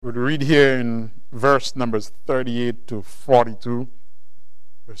We'll read here in verse numbers 38 to 42,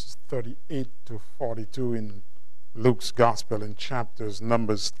 verses 38 to 42 in Luke's Gospel in chapters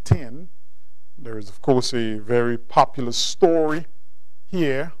Numbers 10. There is, of course, a very popular story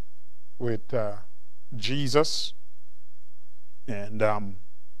here with Jesus, and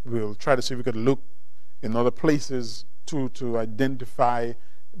we'll try to see if we could look in other places too to identify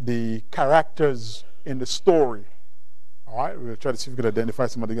the characters in the story. All right, we'll try to see if we could identify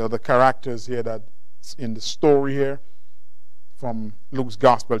some of the other characters here that's in the story here from Luke's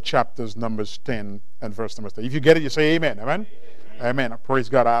Gospel, chapters Numbers 10 and verse number 30. If you get it, you say amen. Amen? Amen. Praise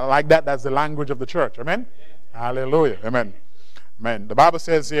God. I like that. That's the language of the church. Amen? Hallelujah. Amen. Amen. The Bible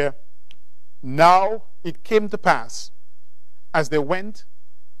says here, now it came to pass, as they went,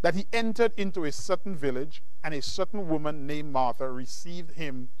 that he entered into a certain village, and a certain woman named Martha received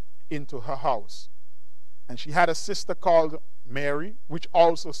him into her house. And she had a sister called Mary, which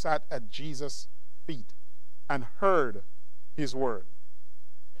also sat at Jesus' feet and heard his word.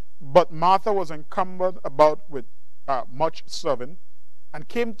 But Martha was encumbered about with much serving, and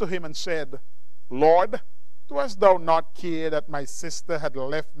came to him and said, Lord, dost thou not care that my sister had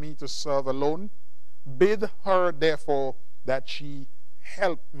left me to serve alone? Bid her therefore that she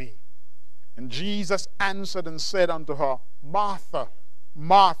help me. And Jesus answered and said unto her, Martha,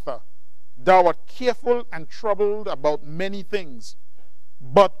 Martha, thou art careful and troubled about many things,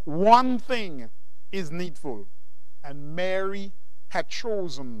 but one thing is needful, and Mary had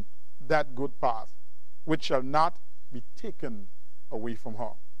chosen that good path, which shall not be taken away from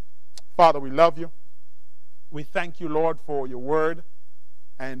her. Father, we love you. We thank you, Lord, for your word.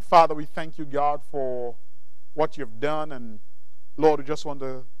 And Father, we thank you, God, for what you've done. And Lord, we just want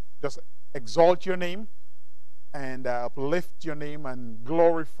to exalt your name and uplift your name and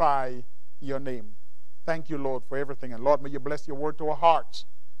glorify your name. Thank you, Lord, for everything. And Lord, may you bless your word to our hearts.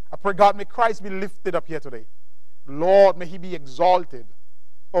 I pray, God, may Christ be lifted up here today. Lord, may he be exalted,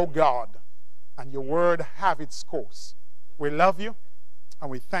 oh God, and your word have its course. We love you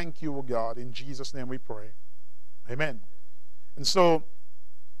and we thank you, oh God. In Jesus' name we pray. Amen. And so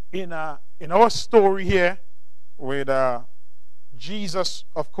in our story here with Jesus,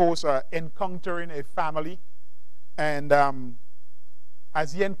 of course, encountering a family, and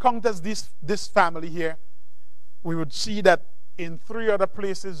as he encounters this family here, we would see that in two other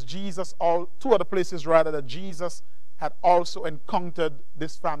places that Jesus had also encountered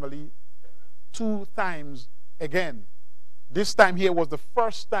this family 2 times again. This time here was the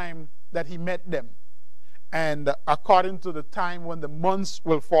first time that he met them. And according to the time when the months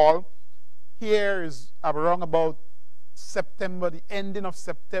will fall, here is around about September, the ending of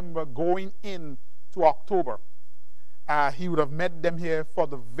September, going into October. He would have met them here for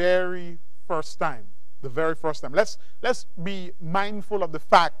the very first time. The very first time. Let's be mindful of the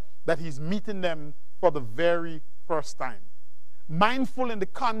fact that he's meeting them for the very first time. Mindful in the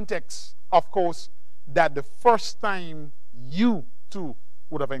context, of course, that the first time you too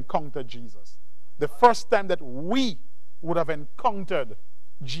would have encountered Jesus. The first time that we would have encountered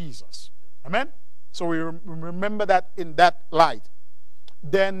Jesus. Amen? So we remember that in that light.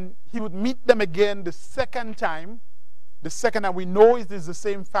 Then he would meet them again the second time. The second time, we know it is the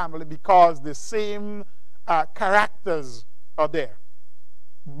same family because the same characters are there.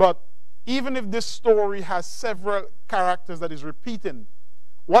 But even if this story has several characters that is repeating,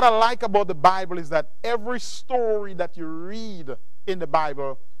 what I like about the Bible is that every story that you read in the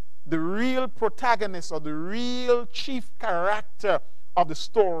Bible, the real protagonist or the real chief character of the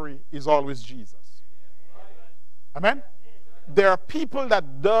story is always Jesus. Amen? There are people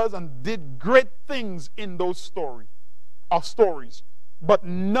that does and did great things in those stories, but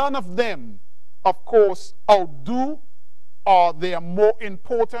none of them, of course, outdo, or they are more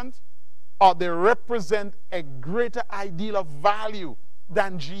important, or they represent a greater ideal of value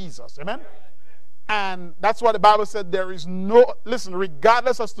than Jesus. Amen? And that's why the Bible said there is no, listen,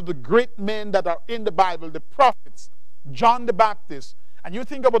 regardless as to the great men that are in the Bible, the prophets, John the Baptist, and you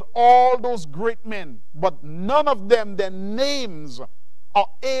think about all those great men, but none of them, their names are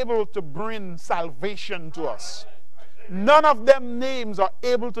able to bring salvation to us. None of them names are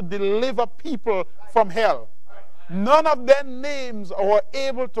able to deliver people from hell. None of their names are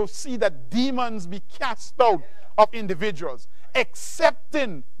able to see that demons be cast out of individuals,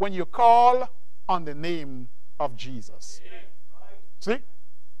 excepting when you call on the name of Jesus. See?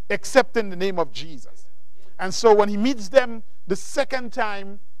 Except in the name of Jesus. And so when he meets them the second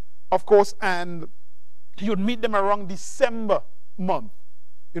time, of course, and he would meet them around December month.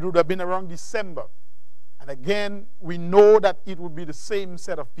 It would have been around December. And again, we know that it would be the same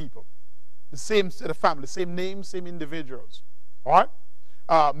set of people. The same set of family, same names, same individuals. All right?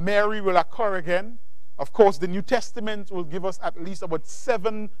 Mary will occur again. Of course, the New Testament will give us at least about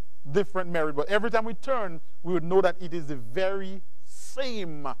 7 different Mary. But every time we turn, we would know that it is the very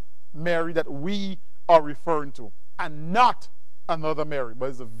same Mary that we are referring to, and not another Mary, but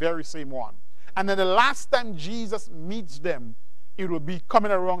it's the very same one. And then the last time Jesus meets them, it will be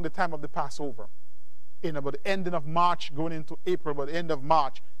coming around the time of the Passover. In about the ending of March, going into April, but the end of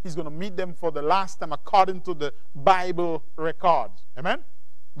March, he's going to meet them for the last time according to the Bible records. Amen?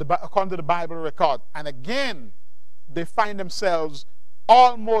 According to the Bible record. And again, they find themselves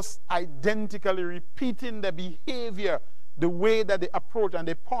almost identically repeating the behavior, the way that they approach and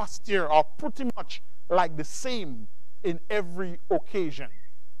they posture are pretty much like the same in every occasion.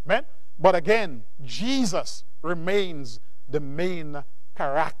 Amen? But again, Jesus remains the main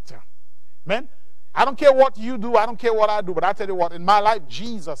character. Amen? I don't care what you do, I don't care what I do, but I tell you what, in my life,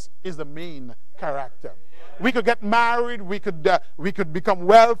 Jesus is the main character. We could get married, we could become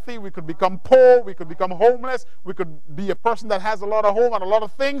wealthy, we could become poor, we could become homeless, we could be a person that has a lot of home and a lot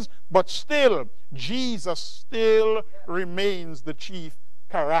of things, but still, Jesus still remains the chief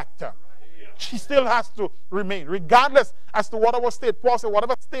character. She still has to remain, regardless as to whatever state. Paul said,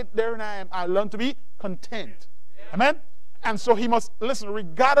 whatever state therein I am, I learn to be content. Amen? And so he must, listen,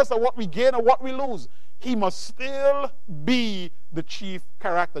 regardless of what we gain or what we lose, he must still be the chief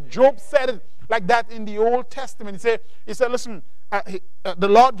character. Job said it like that in the Old Testament. He said, listen, the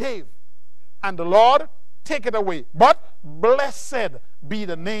Lord gave, and the Lord take it away. But blessed be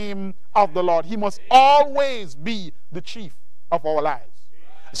the name of the Lord. He must always be the chief of our lives.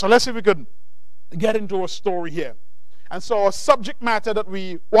 So let's see if we could get into a story here. And so a subject matter that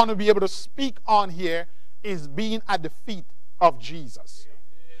we want to be able to speak on here is being at the feet of Jesus.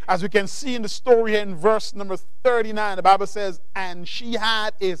 As we can see in the story here in verse number 39, the Bible says, and she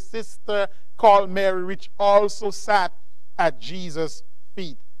had a sister called Mary, which also sat at Jesus'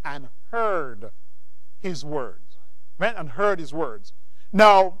 feet and heard his words. Right? And heard his words.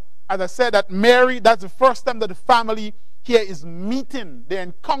 Now, as I said, that Mary, that's the first time that the family here is meeting. They're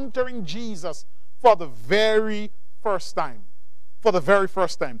encountering Jesus for the very first time. For the very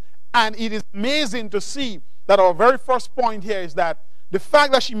first time. And it is amazing to see that our very first point here is that the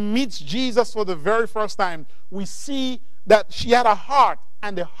fact that she meets Jesus for the very first time, we see that she had a heart,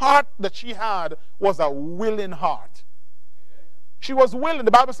 and the heart that she had was a willing heart. She was willing.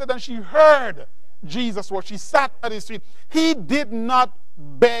 The Bible said that she heard Jesus was. She sat at his feet. He did not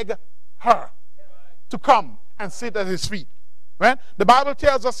beg her to come and sit at his feet. Right? The Bible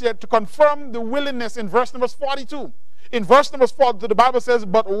tells us here to confirm the willingness in verse number 42. In verse number 42, the Bible says,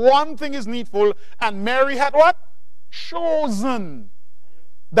 but one thing is needful, and Mary had what? Chosen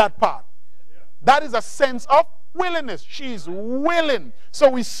that part. That is a sense of willingness. She's willing. So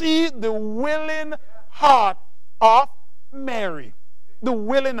we see the willing heart of Mary. The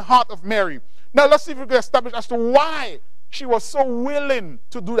willing heart of Mary. Now let's see if we can establish as to why she was so willing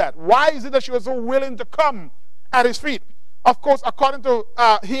to do that. Why is it that she was so willing to come at his feet? Of course, according to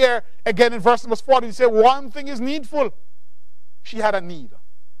here, again in verse number 40, he said, one thing is needful. She had a need.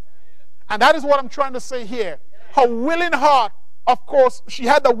 And that is what I'm trying to say here. Her willing heart, of course, she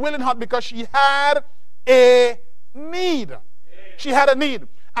had the willing heart because she had a need. She had a need.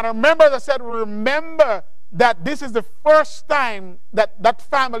 And remember, as I said, remember that this is the first time that that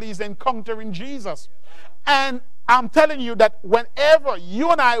family is encountering Jesus. And I'm telling you that whenever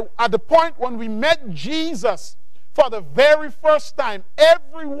you and I, at the point when we met Jesus for the very first time,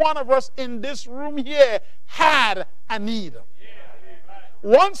 every one of us in this room here had a need.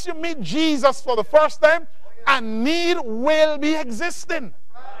 Once you meet Jesus for the first time, a need will be existing.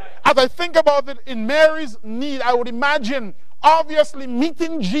 As I think about it, in Mary's need, I would imagine, obviously,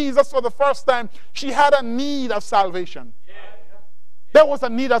 meeting Jesus for the first time, she had a need of salvation. There was a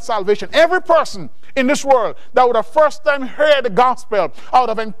need of salvation. Every person in this world that would have first time heard the gospel, or would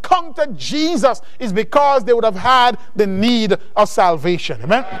have encountered Jesus, is because they would have had the need of salvation.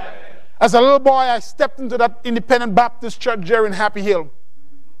 Amen? As a little boy, I stepped into that independent Baptist church there in Happy Hill.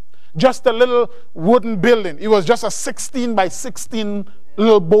 Just a little wooden building. It was just a 16 by 16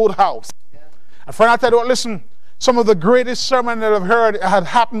 little boathouse. And friend, I tell you what, listen, some of the greatest sermons that I've heard had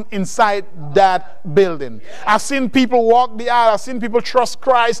happened inside that building. I've seen people walk the aisle. I've seen people trust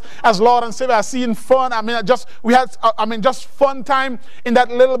Christ as Lord and Savior. I've seen fun. We had just fun time in that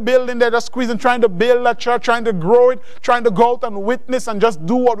little building there, just squeezing, trying to build that church, trying to grow it, trying to go out and witness and just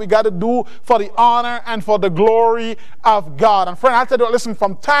do what we got to do for the honor and for the glory of God. And friend, I tell you what, listen,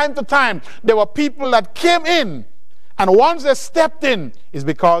 from time to time, there were people that came in, and once they stepped in, is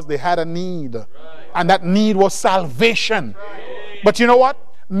because they had a need. Right. And that need was salvation. Right. But you know what?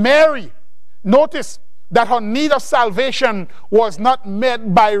 Mary, notice, that her need of salvation was not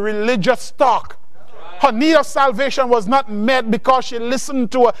met by religious talk. Her need of salvation was not met because she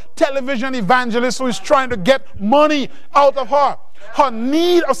listened to a television evangelist who is trying to get money out of her. Her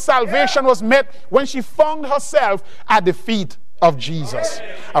need of salvation was met when she found herself at the feet of Jesus.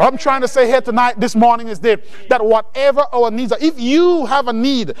 And what I'm trying to say here tonight, this morning, is that whatever our needs are, if you have a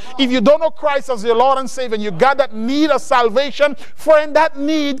need, if you don't know Christ as your Lord and Savior, and you got that need of salvation, friend, that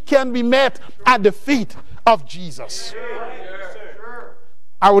need can be met at the feet of Jesus.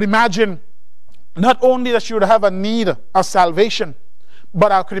 I would imagine not only that she would have a need of salvation,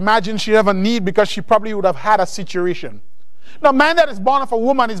 but I could imagine she'd have a need because she probably would have had a situation. Now, man that is born of a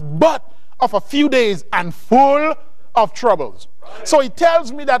woman is but of a few days and full of troubles. So he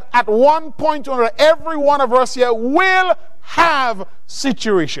tells me that at one point or another, every one of us here will have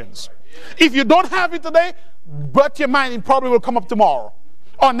situations. If you don't have it today, but your mind, it probably will come up tomorrow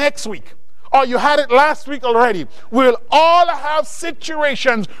or next week, or you had it last week already. We'll all have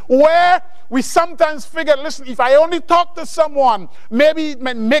situations where we sometimes figure, listen, if I only talk to someone, maybe it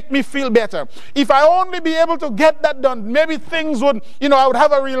might make me feel better. If I only be able to get that done, maybe things would, I would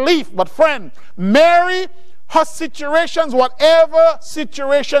have a relief. But friend, Mary, her situations, whatever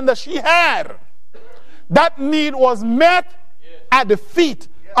situation that she had, that need was met at the feet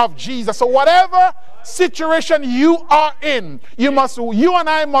of Jesus. So whatever situation you are in, you and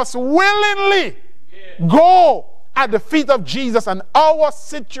I must willingly go at the feet of Jesus, and our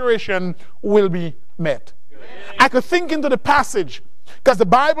situation will be met. I could think into the passage, because the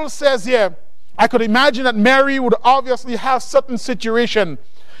Bible says here, I could imagine that Mary would obviously have certain situation.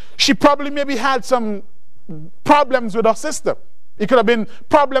 She probably maybe had some problems with her sister. It could have been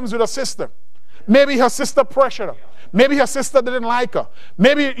problems with her sister. Maybe her sister pressured her. Maybe her sister didn't like her.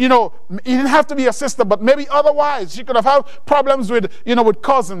 Maybe, it didn't have to be a sister, but maybe otherwise she could have had problems with, with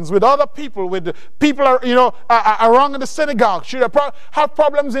cousins, with other people, with people, around in the synagogue. She would have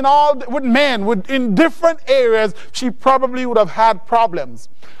problems with men, in different areas. She probably would have had problems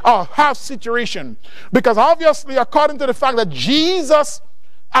or have situation. Because obviously, according to the fact that Jesus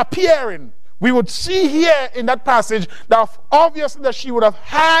appearing, we would see here in that passage that obviously that she would have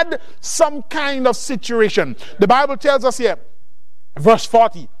had some kind of situation. The Bible tells us here, verse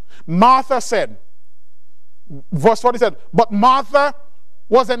 40, verse 40 said, but Martha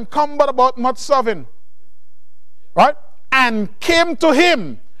was encumbered about much serving, right? And came to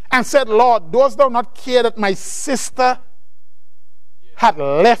him and said, Lord, dost thou not care that my sister had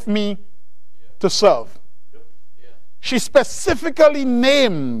left me to serve? She specifically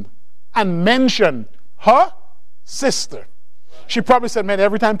named and mention her sister. She probably said, man,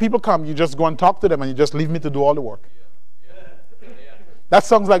 every time people come, you just go and talk to them and you just leave me to do all the work. That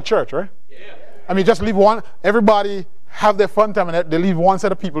sounds like church, right? I mean, just leave everybody have their fun time and they leave one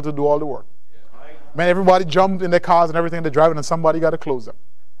set of people to do all the work. Man, everybody jumped in their cars and everything they're driving, and somebody got to close up.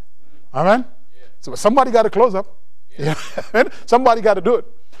 Amen? So somebody got to close up. Somebody got to do it.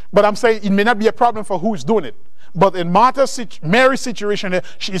 But I'm saying it may not be a problem for who's doing it. But in Mary's situation,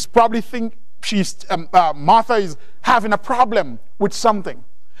 she's probably Martha is having a problem with something.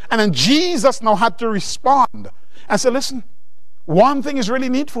 And then Jesus now had to respond and say, listen, one thing is really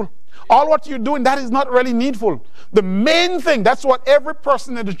needful. All what you're doing, that is not really needful. The main thing, that's what every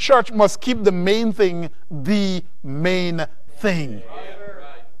person in the church must keep the main thing, the main thing.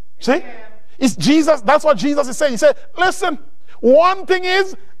 See? It's Jesus, that's what Jesus is saying. He said, listen, one thing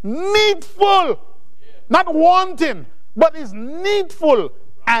is needful. Not wanting, but is needful.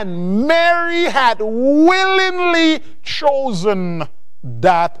 And Mary had willingly chosen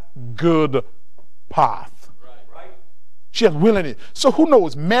that good path. She had willingly. So who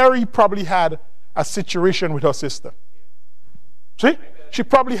knows? Mary probably had a situation with her sister. See? She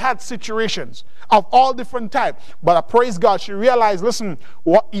probably had situations of all different types. But I praise God, she realized, listen,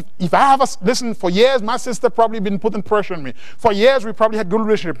 if I have listen, for years, my sister probably been putting pressure on me. For years, we probably had good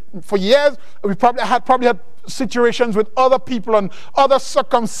relationship. For years, we probably had situations with other people and other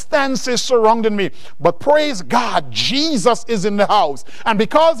circumstances surrounding me. But praise God, Jesus is in the house. And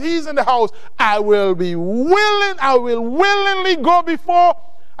because he's in the house, I will willingly go before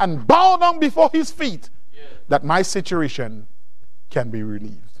and bow down before his feet, that my situation can be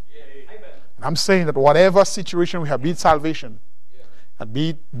relieved. And I'm saying that whatever situation we have, be it salvation, and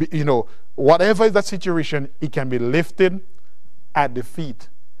be whatever is that situation, it can be lifted at the feet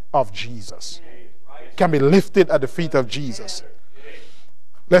of Jesus. It can be lifted at the feet of Jesus.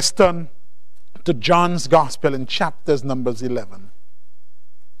 Let's turn to John's Gospel in chapters numbers 11.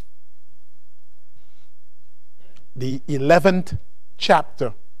 The 11th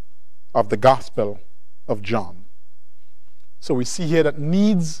chapter of the Gospel of John. So we see here that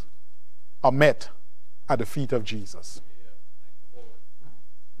needs are met at the feet of Jesus.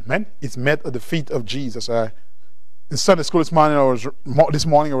 Amen. It's met at the feet of Jesus. In Sunday school this morning,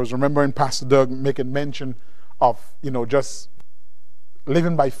 I was remembering Pastor Doug making mention of, just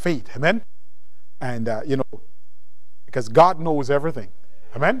living by faith. Amen. And, because God knows everything.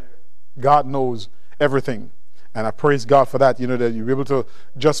 Amen. God knows everything. And I praise God for that, that you're able to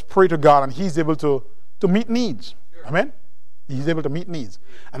just pray to God and He's able to meet needs. Amen. He's able to meet needs.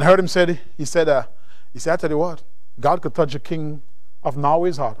 And I heard him he said, I tell you what, God could touch the king of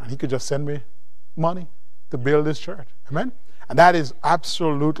Norway's heart and he could just send me money to build this church. Amen. And that is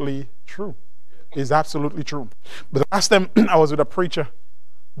absolutely true. It's absolutely true. But the last time I was with a preacher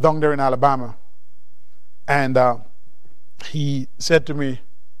down there in Alabama, and he said to me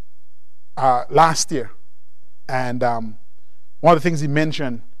last year, and one of the things he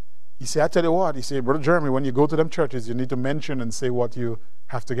mentioned, he said, I tell you what, he said, Brother Jeremy, when you go to them churches, you need to mention and say what you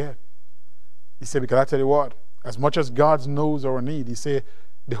have to get. He said, because I tell you what, as much as God knows our need, he said,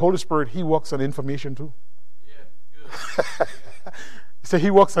 the Holy Spirit, He works on information too. Yeah, good. He said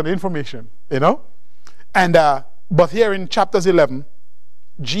He works on information, And but here in chapters 11,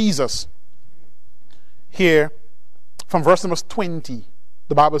 Jesus, here, from verse number 20,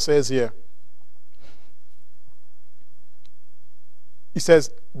 the Bible says here, he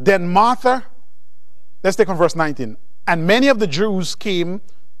says, then Martha, let's take on verse 19, and many of the Jews came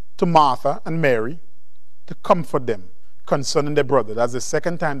to Martha and Mary to comfort them concerning their brother. That's the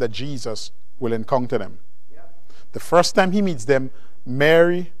second time that Jesus will encounter them. Yep. The first time He meets them,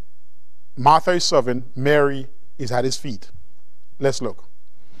 Martha is serving, Mary is at His feet. Let's look.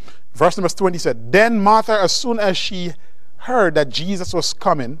 Verse number 20 said, then Martha, as soon as she heard that Jesus was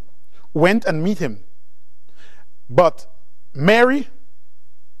coming, went and meet Him. But Mary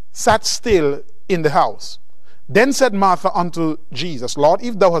sat still in the house. Then said Martha unto Jesus, Lord,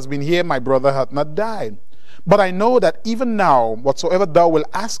 if thou hast been here, my brother hath not died. But I know that even now, whatsoever thou wilt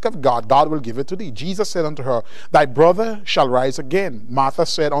ask of God, God will give it to thee. Jesus said unto her, thy brother shall rise again. Martha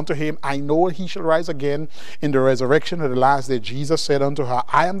said unto Him, I know he shall rise again in the resurrection of the last day. Jesus said unto her,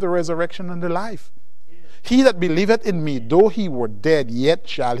 I am the resurrection and the life. He that believeth in me, though he were dead, yet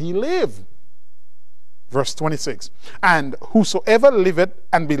shall he live. Verse 26, and whosoever liveth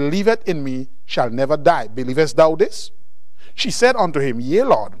and believeth in me shall never die. Believest thou this? She said unto Him, yea,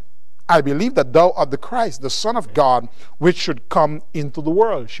 Lord, I believe that thou art the Christ, the Son of God, which should come into the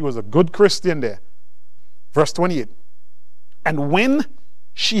world. She was a good Christian there. Verse 28, and when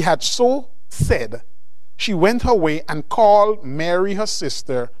she had so said, she went her way and called Mary her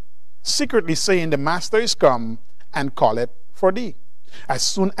sister, secretly saying, the Master is come and calleth for thee. As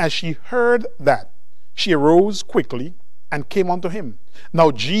soon as she heard that, she arose quickly and came unto Him.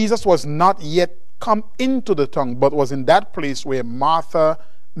 Now Jesus was not yet come into the town, but was in that place where Martha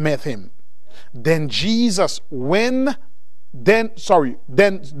met Him. Then the Jews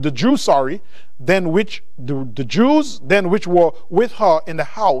which were with her in the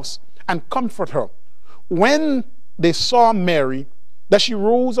house and comfort her, when they saw Mary, that she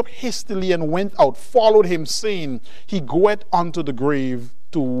rose up hastily and went out, followed Him, saying, He goeth unto the grave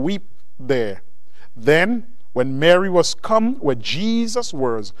to weep there. Then, when Mary was come where Jesus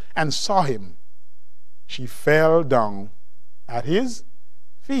was and saw Him, she fell down at His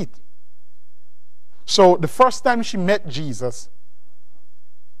feet. So the first time she met Jesus,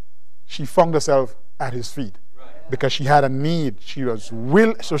 she found herself at His feet because she had a need.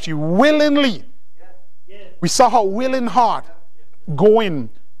 So she willingly, we saw her willing heart going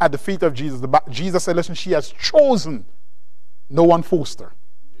at the feet of Jesus. Jesus said, listen, she has chosen. No one forced her.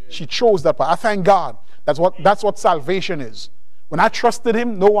 She chose that path. I thank God. That's what salvation is. When I trusted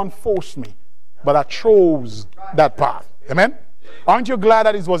Him, no one forced me, but I chose that path. Amen? Aren't you glad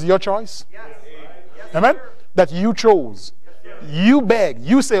that it was your choice? Amen? That you chose. You beg.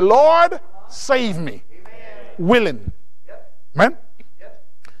 You say, Lord, save me. Willing. Amen?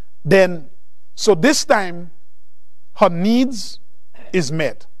 Then, so this time, her needs is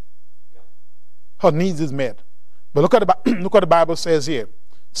met. Her needs is met. But look what the Bible says here.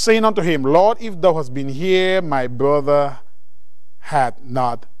 Saying unto Him, Lord, if thou hast been here, my brother had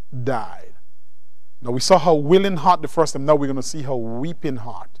not died. Now we saw her willing heart the first time. Now we're going to see her weeping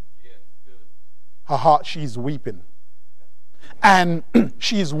heart. Her heart, she's weeping. And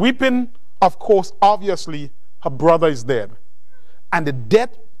she's weeping, of course, obviously, her brother is dead. And the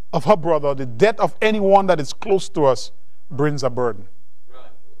death of her brother, the death of anyone that is close to us, brings a burden.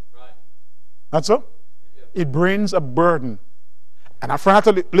 Right. That's so? It brings a burden. And our friend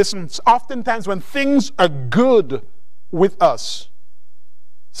have to listen, oftentimes when things are good with us,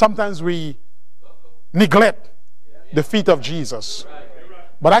 sometimes we neglect the feet of Jesus.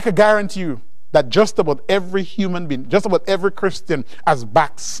 But I can guarantee you, that just about every human being, just about every Christian, as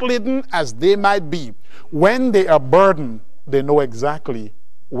backslidden as they might be, when they are burdened, they know exactly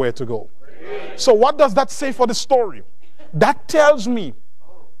where to go. So what does that say for the story? That tells me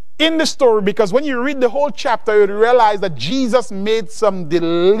in the story, because when you read the whole chapter, you realize that Jesus made some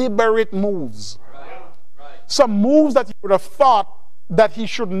deliberate moves. Some moves that you would have thought that he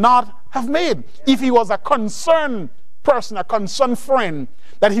should not have made. If he was a concerned person, a concerned friend,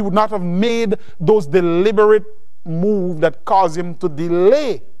 that he would not have made those deliberate moves that caused him to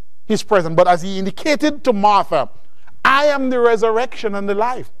delay his presence. But as he indicated to Martha, I am the resurrection and the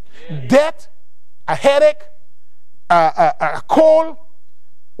life. Death, a headache, a cold,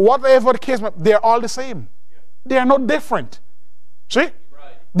 whatever the case, they're all the same. They are not different. See?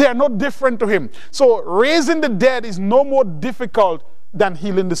 They are not different to him. So raising the dead is no more difficult than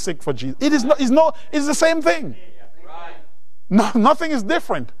healing the sick for Jesus. It is not, it's the same thing. No, nothing is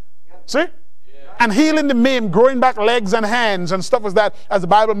different. See? And healing the maimed, growing back legs and hands and stuff like that, as the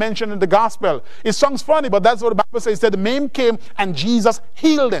Bible mentioned in the gospel. It sounds funny, but that's what the Bible says. It said the maimed came and Jesus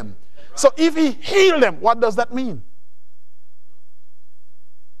healed them. So if he healed them, what does that mean?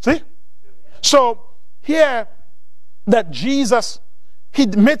 See? So here that Jesus, he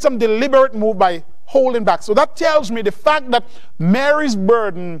made some deliberate move by holding back. So that tells me the fact that Mary's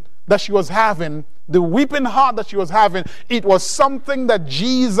burden that she was having, the weeping heart that she was having, it was something that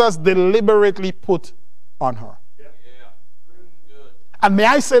Jesus deliberately put on her. And may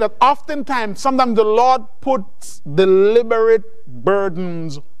I say that oftentimes, sometimes the Lord puts deliberate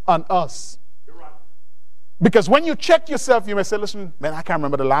burdens on us. Because when you check yourself, you may say, listen, man, I can't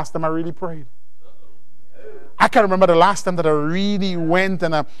remember the last time I really prayed. I can't remember the last time that I really went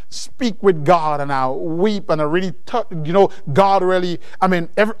and I speak with God and I weep and I really touch, God really,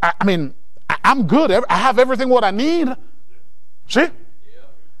 I'm good. I have everything what I need. See?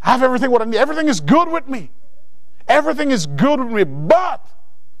 I have everything what I need. Everything is good with me. Everything is good with me. But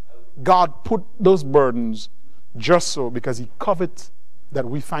God put those burdens just so because he covets that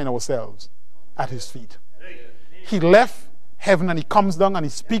we find ourselves at his feet. He left heaven and he comes down and he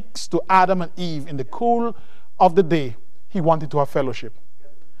speaks to Adam and Eve in the cool of the day. He wanted to have fellowship.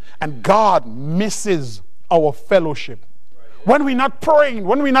 And God misses our fellowship. When we're not praying,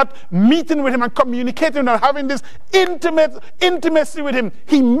 when we're not meeting with him and communicating and having this intimacy with him,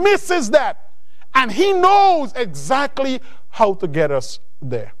 he misses that. And he knows exactly how to get us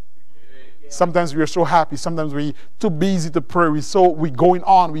there. Sometimes we're so happy. Sometimes we're too busy to pray. We're going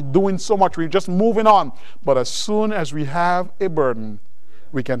on. We're doing so much. We're just moving on. But as soon as we have a burden,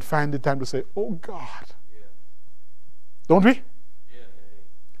 we can find the time to say, oh God. Don't we?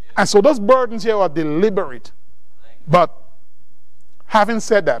 And so those burdens here are deliberate. But having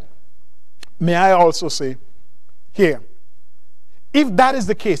said that, may I also say here, if that is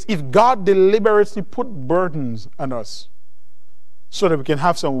the case, if God deliberately put burdens on us so that we can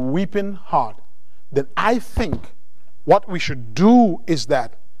have some weeping heart, then I think what we should do is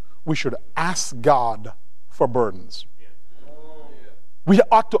that we should ask God for burdens. We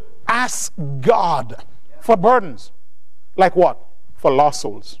ought to ask God for burdens. Like what? For lost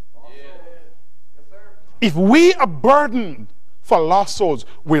souls. If we are burdened for lost souls,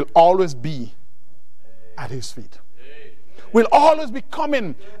 we'll always be at his feet. We'll always be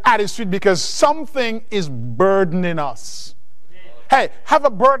coming at his feet because something is burdening us. Hey, have a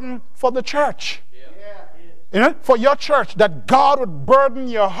burden for the church. For your church, that God would burden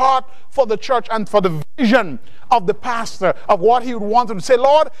your heart for the church and for the vision of the pastor, of what he would want to say.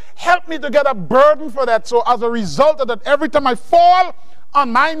 Lord, help me to get a burden for that. So as a result of that, every time I fall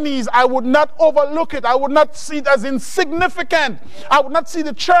on my knees, I would not overlook it. I would not see it as insignificant. I would not see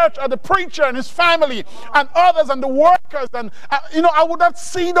the church or the preacher and his family and others and the workers. And, I would not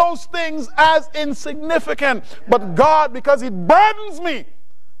see those things as insignificant. But God, because it burdens me,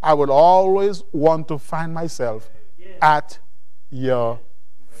 I would always want to find myself at your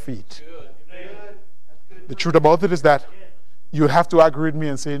feet. The truth about it is that you have to agree with me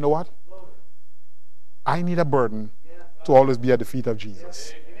and say, you know what? I need a burden to always be at the feet of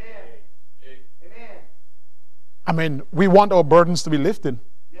Jesus. I mean, we want our burdens to be lifted.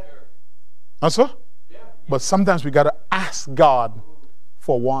 Not so? But sometimes we got to ask God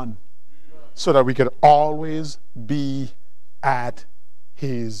for one so that we can always be at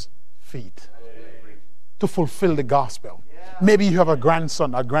his feet to fulfill the gospel. Maybe you have a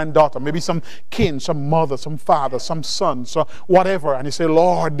grandson, a granddaughter, maybe some kin, some mother, some father, some son, so whatever, and you say,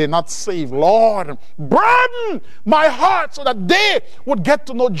 Lord, they're not saved. Lord, burden my heart so that they would get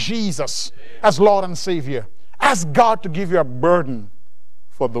to know Jesus as Lord and Savior. Ask God to give you a burden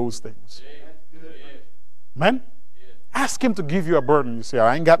for those things. Amen? Ask him to give you a burden. You say,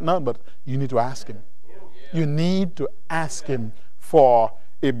 I ain't got none, but you need to ask him. You need to ask him for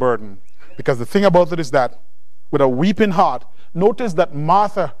a burden. Because the thing about it is that with a weeping heart, notice that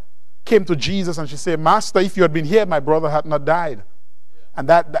Martha came to Jesus and she said, Master, if you had been here, my brother had not died.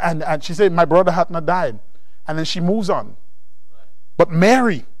 And she said, my brother had not died. And then she moves on. But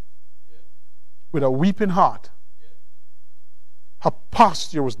Mary, with a weeping heart, her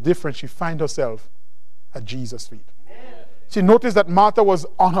posture was different. She found herself at Jesus' feet. She noticed that Martha was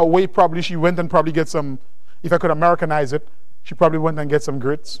on her way. Probably she went and probably get some, if I could Americanize it, she probably went and get some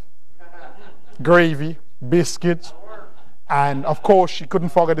grits, gravy, biscuits, and of course she couldn't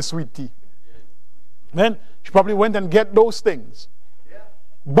forget the sweet tea. Then she probably went and get those things.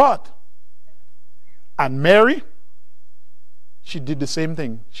 And Mary, she did the same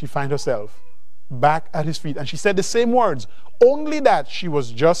thing. She found herself back at his feet. And she said the same words, only that she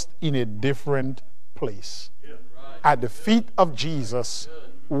was just in a different place. At the feet of Jesus,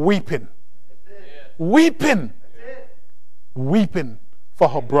 weeping. Weeping. Weeping for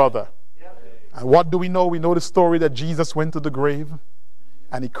her brother. And what do we know? We know the story that Jesus went to the grave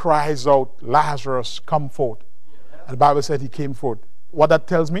and he cries out, Lazarus, come forth. And the Bible said he came forth. What that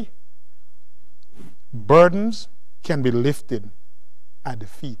tells me? Burdens can be lifted at the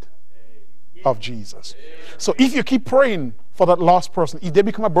feet of Jesus. So if you keep praying for that lost person, if they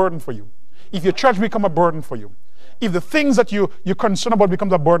become a burden for you, if your church become a burden for you, if the things that you're concerned about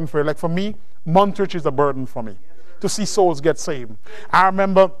becomes a burden for you, like for me, Montrich is a burden for me, to see souls get saved. I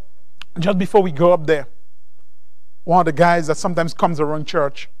remember just before we go up there, one of the guys that sometimes comes around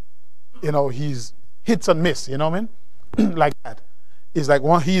church, he's hits and miss, you know what I mean? Like that. He's like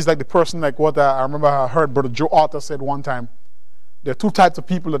the person like what I remember I heard Brother Joe Otter said one time. There are two types of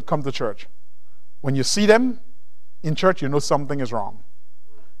people that come to church. When you see them in church, you know something is wrong.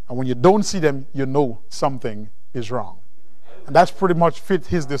 And when you don't see them, you know something is wrong. And that's pretty much fit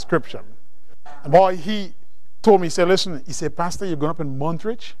his description. And boy, he told me, he said, listen, he said, Pastor, you're going up in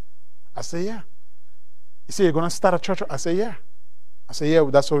Montrich? I say, yeah. He said, you're going to start a church? I say, yeah. I say, yeah,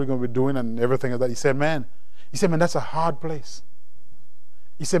 that's what we're going to be doing and everything like that. He said, man, that's a hard place.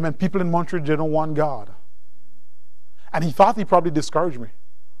 He said, man, people in Montrich, they don't want God. And he thought he probably discouraged me.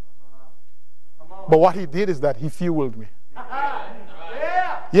 But what he did is that he fueled me.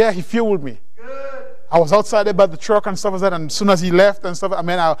 Yeah, he fueled me. I was outside there by the truck and stuff like that, and as soon as he left and stuff,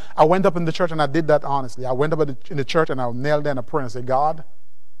 I went up in the church and I did that honestly. I went up in the church and I knelt there and I prayed and I said, God,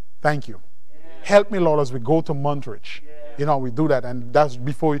 thank you. Help me, Lord, as we go to Montrich. We do that, and that's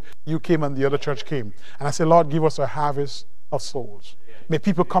before you came and the other church came. And I said, Lord, give us a harvest of souls. May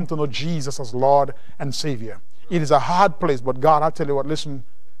people come to know Jesus as Lord and Savior. It is a hard place, but God, I'll tell you what, listen,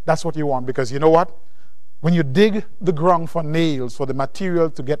 that's what you want. Because you know what? When you dig the ground for nails, for the material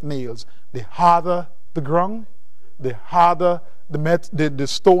to get nails, the harder the ground, the harder the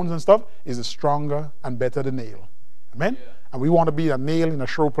stones and stuff, is the stronger and better the nail. Amen? And we want to be a nail in a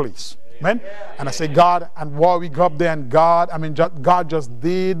show place. Amen? And I say, God, and while we go up there, and God just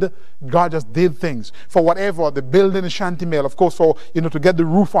did things. For whatever, the building in Shantimel, of course, for, to get the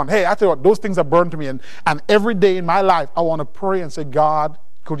roof on. Hey, I tell you what, those things are burned to me. And every day in my life, I want to pray and say, God,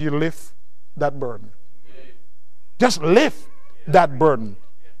 could you lift that burden? Just lift that burden.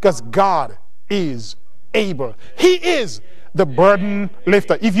 Because God is able. He is the burden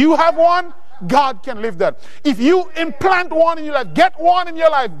lifter. If you have one, God can lift that. If you implant one in your life, get one in your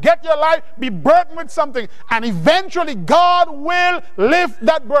life, get your life, be burdened with something, and eventually God will lift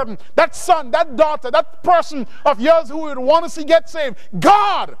that burden. That son, that daughter, that person of yours who would want to see get saved,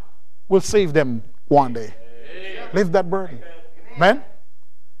 God will save them one day. Lift that burden. Amen?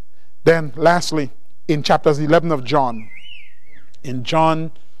 Then lastly, in chapters 11 of John, in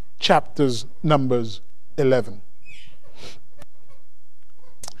John chapters numbers 11,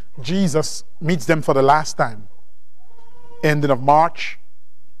 Jesus meets them for the last time, ending of March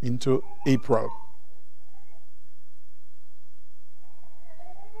into April.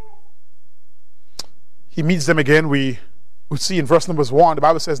 He meets them again. We see in verse numbers 1, the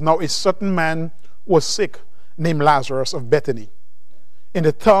Bible says, now a certain man was sick, named Lazarus of Bethany, in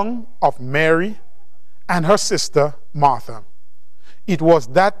the tongue of Mary and her sister Martha. It was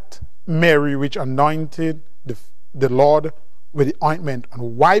that Mary which anointed the Lord with the ointment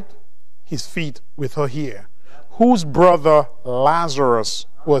and wiped his feet with her hair, whose brother Lazarus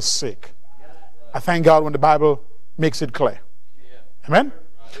was sick. I thank God when the Bible makes it clear. Amen?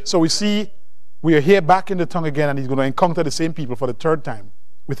 So we see we are here back in the tongue again, and he's going to encounter the same people for the third time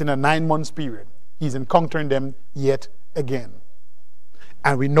within a 9-month period. He's encountering them yet again.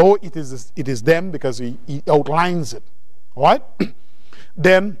 And we know it is them because he outlines it. All right?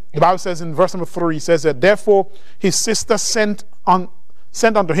 Then the Bible says in verse number 3, it says that therefore his sister sent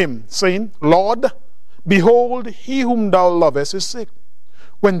unto him, saying, Lord, behold, he whom thou lovest is sick.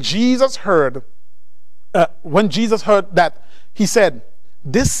 When Jesus heard that, he said,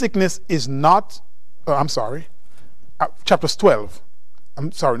 this sickness is not, chapters 12.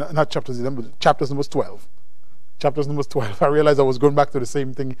 I'm sorry, not chapters 11, chapters numbers 12. Chapters numbers 12. I realized I was going back to the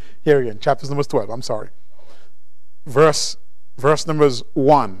same thing here again. Chapters numbers 12, I'm sorry. Verse numbers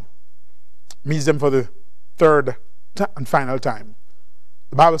 1 meets them for the third and final time.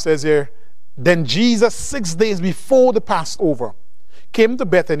 The Bible says here, then Jesus, 6 days before the Passover, came to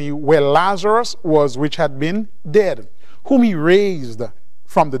Bethany where Lazarus was, which had been dead, whom he raised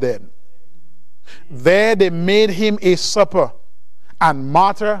from the dead. There they made him a supper. And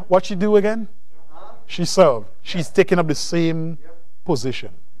Martha, what she do again? She served. She's taking up the same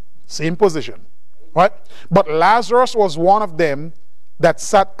position. Same position. Right? But Lazarus was one of them that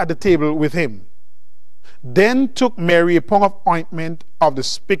sat at the table with him. Then took Mary a pound of ointment of the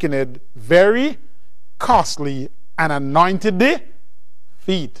spikenard, very costly, and anointed the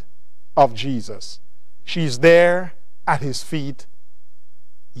feet of Jesus. She's there at his feet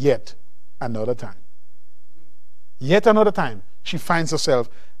yet another time. Yet another time, she finds herself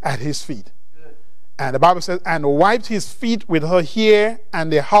at his feet. And the Bible says, and wiped his feet with her hair,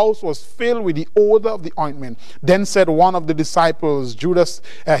 and the house was filled with the odor of the ointment. Then said one of the disciples, Judas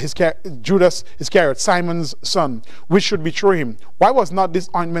Iscariot, Simon's son, which should betray him, why was not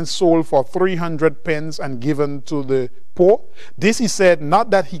this ointment sold for 300 pence and given to the poor? This he said, not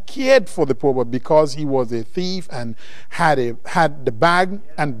that he cared for the poor, but because he was a thief and had the bag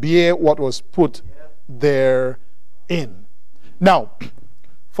and bare what was put therein. Now,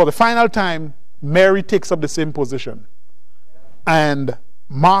 for the final time, Mary takes up the same position. And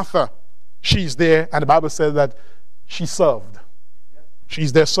Martha, she's there, and the Bible says that she served.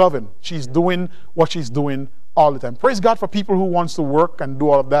 She's there serving. She's doing what she's doing all the time. Praise God for people who wants to work and do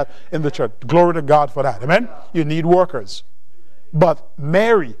all of that in the church. Glory to God for that. Amen? You need workers. But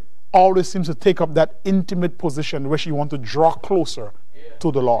Mary always seems to take up that intimate position where she wants to draw closer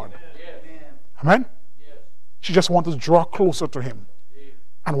to the Lord. Amen? She just wants to draw closer to him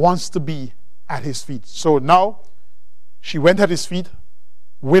and wants to be at his feet. So now she went at his feet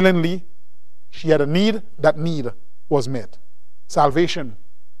willingly. She had a need. That need was met. Salvation,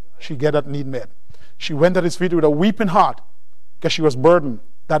 she get that need met. She went at his feet with a weeping heart because she was burdened.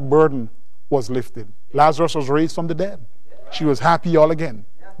 That burden was lifted. Lazarus was raised from the dead. She was happy all again.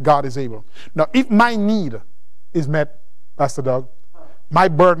 God is able. Now, if my need is met, Pastor Doug, my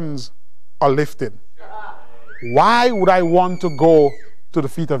burdens are lifted. Why would I want to go to the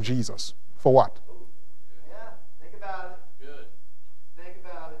feet of Jesus? For what? Think about it. Good. Think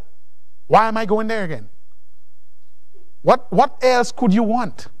about it. Why am I going there again? What else could you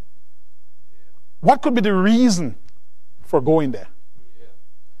want? What could be the reason for going there?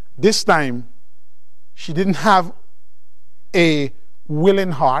 This time, she didn't have a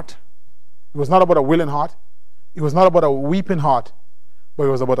willing heart. It was not about a willing heart. It was not about a weeping heart, but it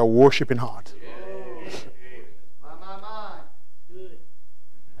was about a worshiping heart.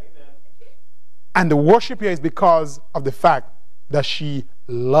 And the worship here is because of the fact that she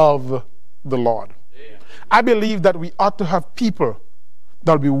loved the Lord. I believe that we ought to have people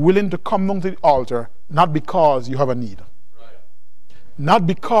that will be willing to come down to the altar, not because you have a need, not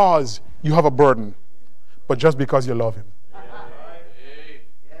because you have a burden, but just because you love him.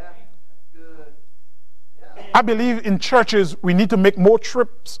 I believe in churches we need to make more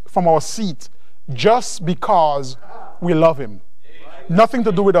trips from our seat just because we love him. Nothing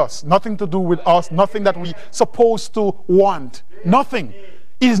to do with us. Nothing to do with us. Nothing that we supposed to want. Nothing.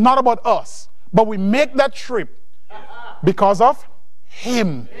 It is not about us. But we make that trip because of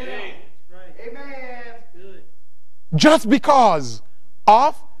him. Amen. Just because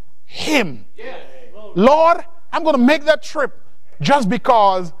of him. Lord, I'm going to make that trip just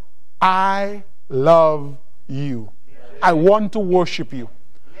because I love you. I want to worship you.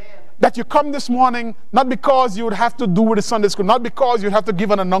 That you come this morning, not because you would have to do with the Sunday school, not because you'd have to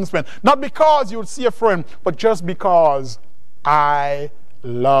give an announcement, not because you would see a friend, but just because I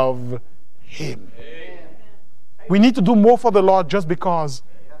love him. Amen. We need to do more for the Lord just because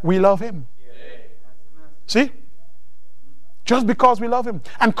we love him. See? Just because we love him.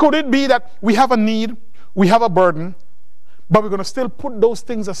 And could it be that we have a need, we have a burden, but we're going to still put those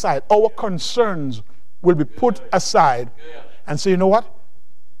things aside. Our concerns will be put aside and say, you know what?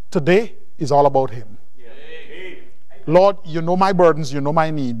 Today is all about him. Lord, you know my burdens, you know my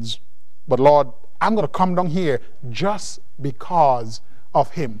needs. But Lord, I'm going to come down here just because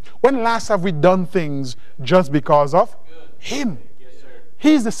of him. When last have we done things just because of him?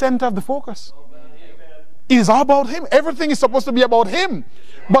 He's the center of the focus. It is all about Him. Everything is supposed to be about Him.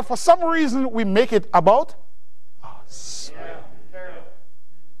 But for some reason, we make it about us.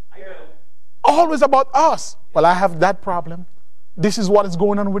 Always about us. Well, I have that problem. This is what is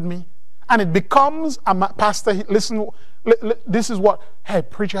going on with me. And it becomes, pastor, listen, this is what, hey,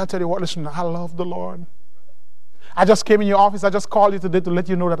 preacher, I tell you what, listen, I love the Lord. I just came in your office. I just called you today to let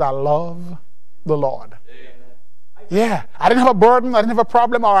you know that I love the Lord. Yeah, I didn't have a burden. I didn't have a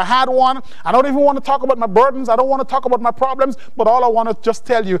problem, or I had one. I don't even want to talk about my burdens. I don't want to talk about my problems. But all I want to just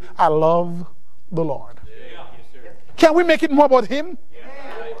tell you, I love the Lord. Yeah. Can we make it more about Him?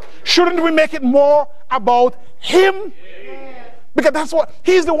 Yeah. Shouldn't we make it more about Him? Yeah. Because that's what,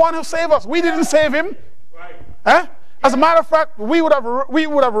 He's the one who saved us. We didn't save Him. Right. Huh? As a matter of fact, we would have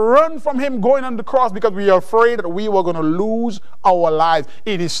run from Him going on the cross because we are afraid that we were going to lose our lives.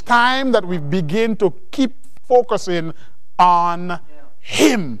 It is time that we begin to keep focusing on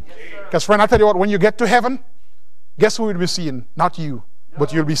Him. Because friend, I tell you what, when you get to heaven, guess who you'll be seeing? Not you,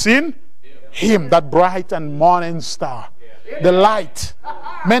 but you'll be seeing Him, that bright and morning star. The light.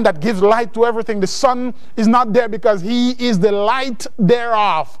 Man, that gives light to everything. The sun is not there because He is the light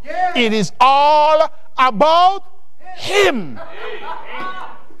thereof. It is all about Him.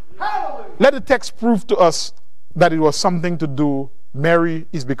 Let the text prove to us that it was something to do. Mary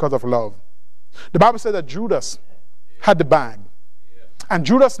is because of love. The Bible said that Judas had the bag. And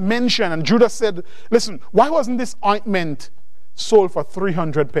Judas mentioned, and Judas said, listen, why wasn't this ointment sold for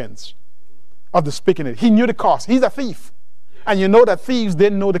 300 pence of the spikenard? He knew the cost. He's a thief. And you know that thieves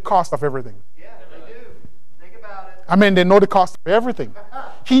didn't know the cost of everything. Yeah, they do. Think about it. I mean, they know the cost of everything.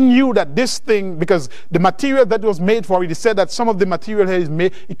 He knew that this thing, because the material that was made for it, he said that some of the material here is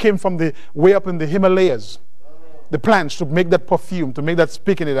made, it came from the way up in the Himalayas. The plants to make that perfume, to make that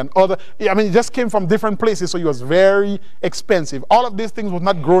spikenard and other. I mean, it just came from different places, so it was very expensive. All of these things was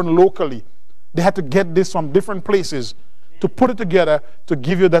not grown locally. They had to get this from different places to put it together to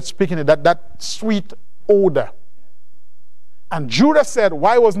give you that spikenard, that sweet odor. And Judas said,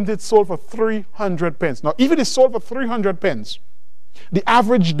 why wasn't it sold for 300 pence? Now, if it is sold for 300 pence, the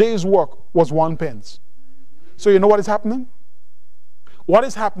average day's work was 1 pence. So you know what is happening? What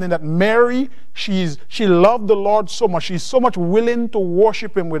is happening that Mary, she loved the Lord so much. She's so much willing to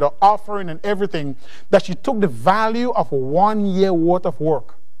worship Him with her offering and everything that she took the value of 1 year worth of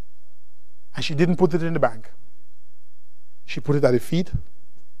work and she didn't put it in the bank. She put it at the feet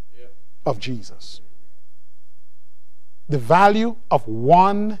of Jesus. The value of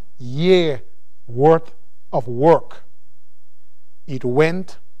 1 year worth of work, it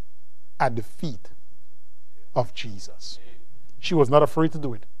went at the feet of Jesus. She was not afraid to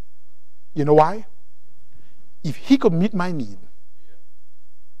do it. You know why? If He could meet my need,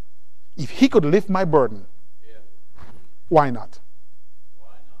 if He could lift my burden, why not?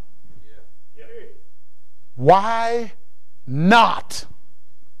 Why not?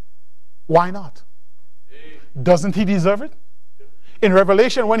 Why not? Doesn't He deserve it? In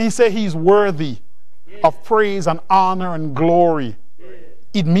Revelation, when He said He's worthy of praise and honor and glory,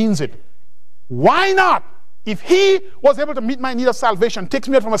 it means it. Why not? If He was able to meet my need of salvation, takes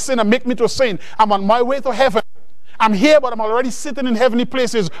me out from a sinner, make me to a saint, I'm on my way to heaven. I'm here, but I'm already sitting in heavenly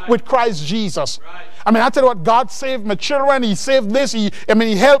places with Christ Jesus. I mean, I tell you what, God saved my children. He saved this. He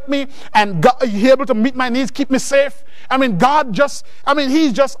helped me, and God, He's able to meet my needs, keep me safe. I mean,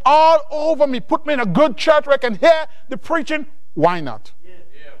 He's just all over me. Put me in a good church where I can hear the preaching. Why not?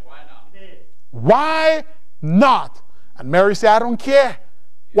 Why not? Why not? And Mary said, I don't care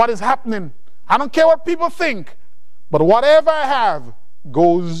what is happening. I don't care what people think, but whatever I have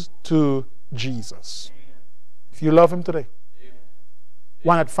goes to Jesus. If you love Him today,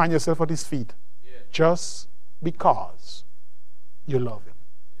 why not find yourself at His feet? Just because you love Him.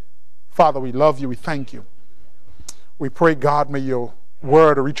 Father, we love You. We thank You. We pray, God, may Your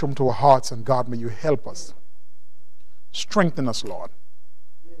word reach home to our hearts, and God, may You help us. Strengthen us, Lord.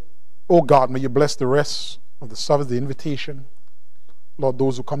 Oh God, may You bless the rest of the service, the invitation. Lord,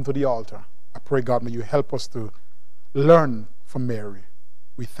 those who come to the altar, I pray, God, may You help us to learn from Mary.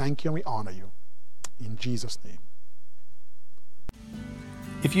 We thank You and we honor You. In Jesus' name.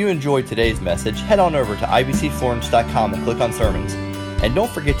 If you enjoyed today's message, head on over to ibcflorence.com and click on sermons. And don't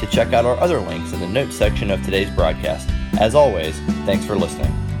forget to check out our other links in the notes section of today's broadcast. As always, thanks for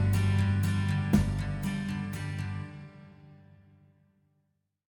listening.